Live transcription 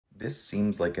This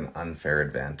seems like an unfair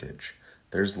advantage.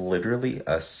 There's literally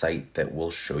a site that will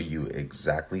show you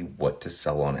exactly what to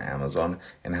sell on Amazon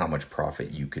and how much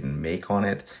profit you can make on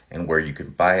it and where you can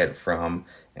buy it from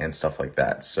and stuff like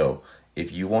that. So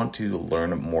if you want to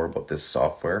learn more about this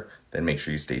software, then make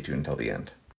sure you stay tuned until the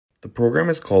end. The program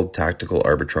is called Tactical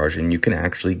Arbitrage, and you can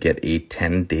actually get a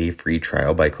 10-day free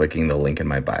trial by clicking the link in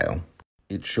my bio.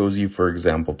 It shows you, for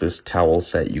example, this towel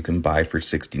set you can buy for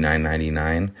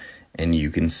 $69.99, and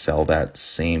you can sell that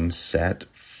same set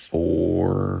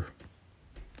for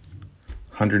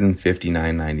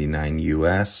 $159.99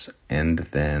 US, and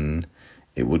then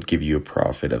it would give you a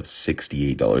profit of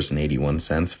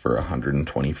 $68.81 for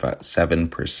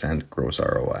 127% gross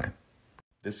ROI.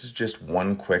 This is just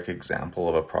one quick example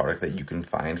of a product that you can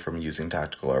find from using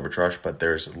Tactical Arbitrage, but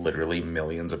there's literally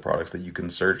millions of products that you can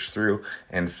search through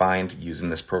and find using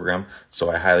this program,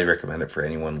 so I highly recommend it for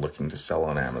anyone looking to sell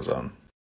on Amazon.